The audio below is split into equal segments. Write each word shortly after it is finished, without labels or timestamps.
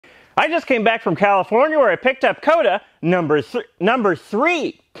I just came back from California where I picked up Coda number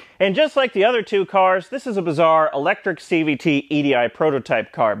 3. And just like the other two cars, this is a bizarre electric CVT EDI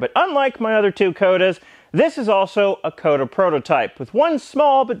prototype car. But unlike my other two Codas, this is also a Coda prototype with one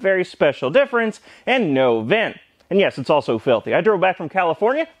small but very special difference and no vent. And yes, it's also filthy. I drove back from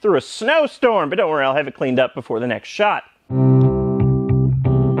California through a snowstorm, but don't worry, I'll have it cleaned up before the next shot.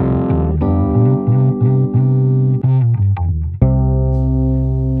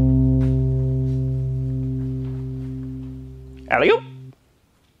 Alley-oop!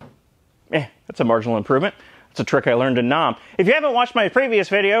 That's a marginal improvement. It's a trick I learned in Nam. If you haven't watched my previous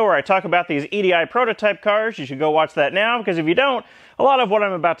video where I talk about these EDI prototype cars, you should go watch that now, because if you don't, a lot of what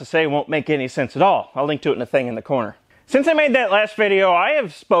I'm about to say won't make any sense at all. I'll link to it in a thing in the corner. Since I made that last video, I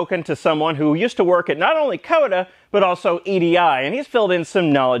have spoken to someone who used to work at not only Coda, but also EDI, and he's filled in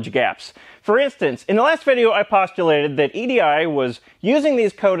some knowledge gaps. For instance, in the last video I postulated that EDI was using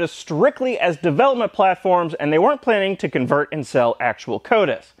these Codas strictly as development platforms, and they weren't planning to convert and sell actual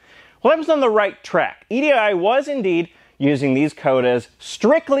Codas. Well, I was on the right track. EDI was indeed using these Codas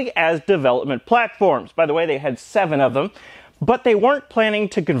strictly as development platforms. By the way, they had 7 of them, but they weren't planning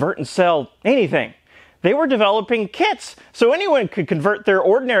to convert and sell anything. They were developing kits, so anyone could convert their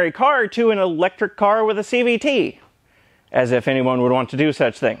ordinary car to an electric car with a CVT. As if anyone would want to do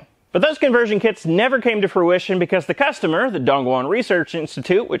such thing. But those conversion kits never came to fruition because the customer, the Dongguan Research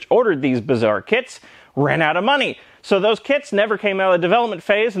Institute, which ordered these bizarre kits, ran out of money. So those kits never came out of the development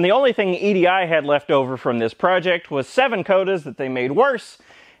phase, and the only thing EDI had left over from this project was 7 Codas that they made worse,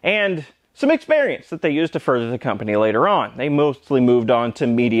 and some experience that they used to further the company later on. They mostly moved on to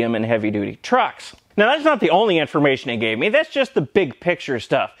medium and heavy-duty trucks. Now, that's not the only information he gave me. That's just the big picture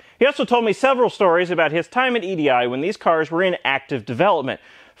stuff. He also told me several stories about his time at EDI when these cars were in active development.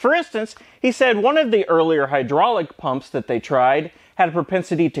 For instance, he said one of the earlier hydraulic pumps that they tried had a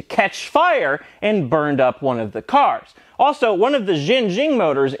propensity to catch fire and burned up one of the cars. Also, one of the Jing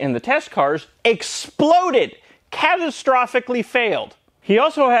motors in the test cars exploded, catastrophically failed. He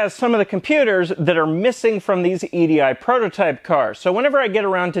also has some of the computers that are missing from these EDI prototype cars. So whenever I get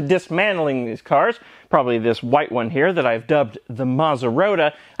around to dismantling these cars, probably this white one here that I've dubbed the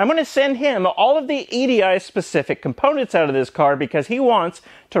Maserota, I'm going to send him all of the EDI specific components out of this car because he wants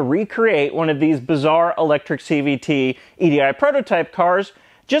to recreate one of these bizarre electric CVT EDI prototype cars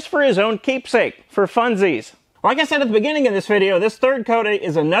just for his own keepsake, for funsies. Like I said at the beginning of this video, this third Coda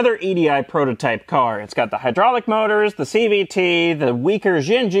is another EDI prototype car. It's got the hydraulic motors, the CVT, the weaker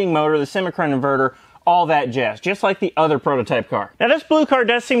Jing motor, the semicron inverter, all that jazz, just like the other prototype car. Now this blue car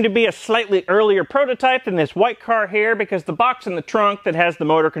does seem to be a slightly earlier prototype than this white car here because the box in the trunk that has the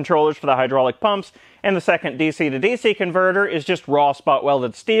motor controllers for the hydraulic pumps and the second DC to DC converter is just raw spot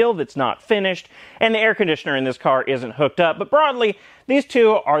welded steel that's not finished, and the air conditioner in this car isn't hooked up, but broadly, these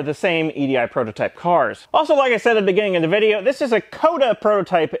two are the same EDI prototype cars. Also, like I said at the beginning of the video, this is a Coda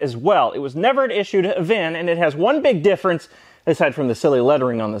prototype as well. It was never issued a VIN, and it has one big difference aside from the silly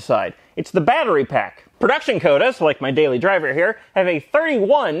lettering on the side. It's the battery pack. Production Codas, like my daily driver here, have a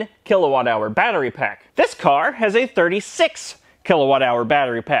 31 kilowatt-hour battery pack. This car has a 36 kilowatt-hour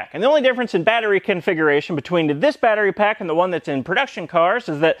battery pack. And the only difference in battery configuration between this battery pack and the one that's in production cars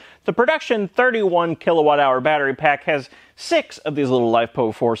is that the production 31 kilowatt-hour battery pack has 6 of these little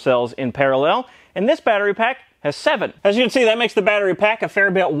LiFePO4 cells in parallel, and this battery pack has 7. As you can see, that makes the battery pack a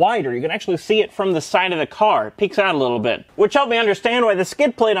fair bit wider. You can actually see it from the side of the car. It peeks out a little bit. Which helped me understand why the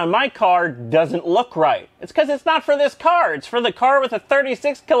skid plate on my car doesn't look right. It's because it's not for this car. It's for the car with a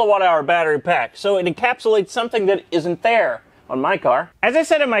 36 kilowatt-hour battery pack. So it encapsulates something that isn't there on my car. As I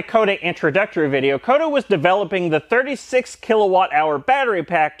said in my Coda introductory video, Coda was developing the 36 kilowatt-hour battery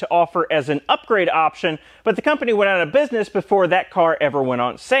pack to offer as an upgrade option, but the company went out of business before that car ever went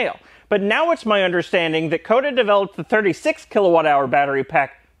on sale. But now it's my understanding that Coda developed the 36 kilowatt-hour battery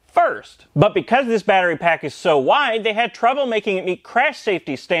pack first. But because this battery pack is so wide, they had trouble making it meet crash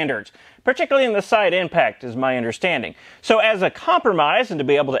safety standards, particularly in the side impact, is my understanding. So as a compromise, and to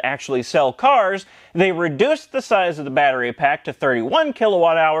be able to actually sell cars, they reduced the size of the battery pack to 31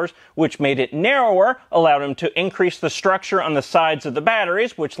 kilowatt hours, which made it narrower, allowed them to increase the structure on the sides of the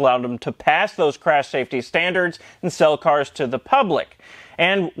batteries, which allowed them to pass those crash safety standards and sell cars to the public.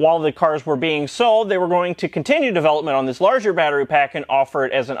 And while the cars were being sold, they were going to continue development on this larger battery pack and offer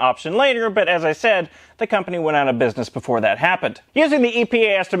it as an option later, but as I said, the company went out of business before that happened. Using the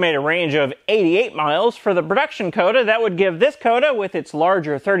EPA estimated range of 88 miles for the production Coda, that would give this Coda, with its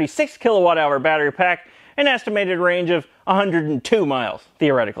larger 36 kilowatt hour battery pack, an estimated range of 102 miles,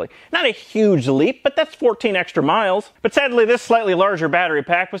 theoretically. Not a huge leap, but that's 14 extra miles. But sadly, this slightly larger battery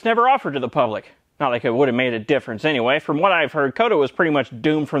pack was never offered to the public. Not like it would have made a difference anyway. From what I've heard, Coda was pretty much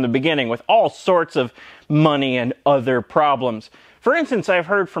doomed from the beginning with all sorts of money and other problems. For instance, I've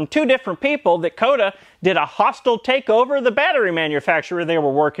heard from 2 different people that Coda did a hostile takeover of the battery manufacturer they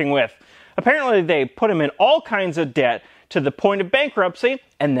were working with. Apparently they put them in all kinds of debt to the point of bankruptcy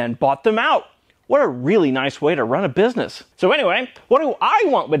and then bought them out. What a really nice way to run a business. So anyway, what do I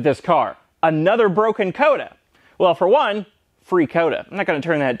want with this car? Another broken Coda. Well, for one, free Coda. I'm not going to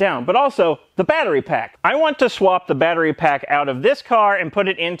turn that down. But also, the battery pack. I want to swap the battery pack out of this car and put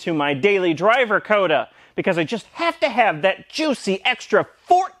it into my daily driver Coda, because I just have to have that juicy extra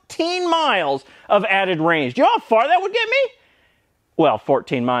 14 miles of added range. Do you know how far that would get me? Well,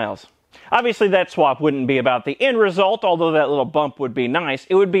 14 miles. Obviously, that swap wouldn't be about the end result, although that little bump would be nice.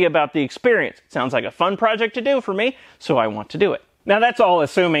 It would be about the experience. It sounds like a fun project to do for me, so I want to do it. Now, that's all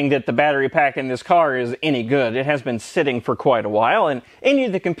assuming that the battery pack in this car is any good. It has been sitting for quite a while, and any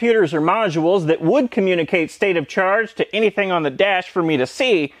of the computers or modules that would communicate state of charge to anything on the dash for me to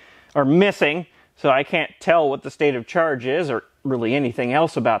see are missing, so I can't tell what the state of charge is or really anything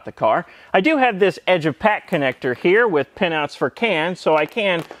else about the car. I do have this edge of pack connector here with pinouts for CAN, so I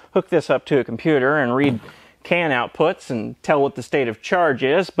can hook this up to a computer and read CAN outputs and tell what the state of charge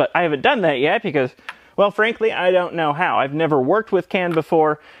is, but I haven't done that yet because, well, frankly, I don't know how. I've never worked with CAN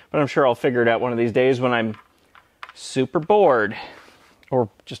before, but I'm sure I'll figure it out one of these days when I'm super bored or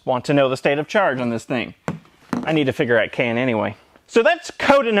just want to know the state of charge on this thing. I need to figure out CAN anyway. So that's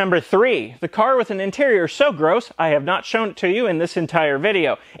Coda number 3, the car with an interior so gross I have not shown it to you in this entire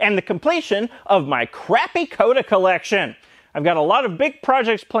video, and the completion of my crappy Coda collection. I've got a lot of big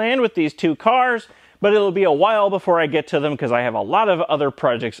projects planned with these 2 cars, but it'll be a while before I get to them because I have a lot of other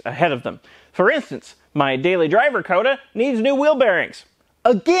projects ahead of them. For instance, my daily driver Coda needs new wheel bearings.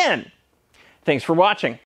 Again! Thanks for watching.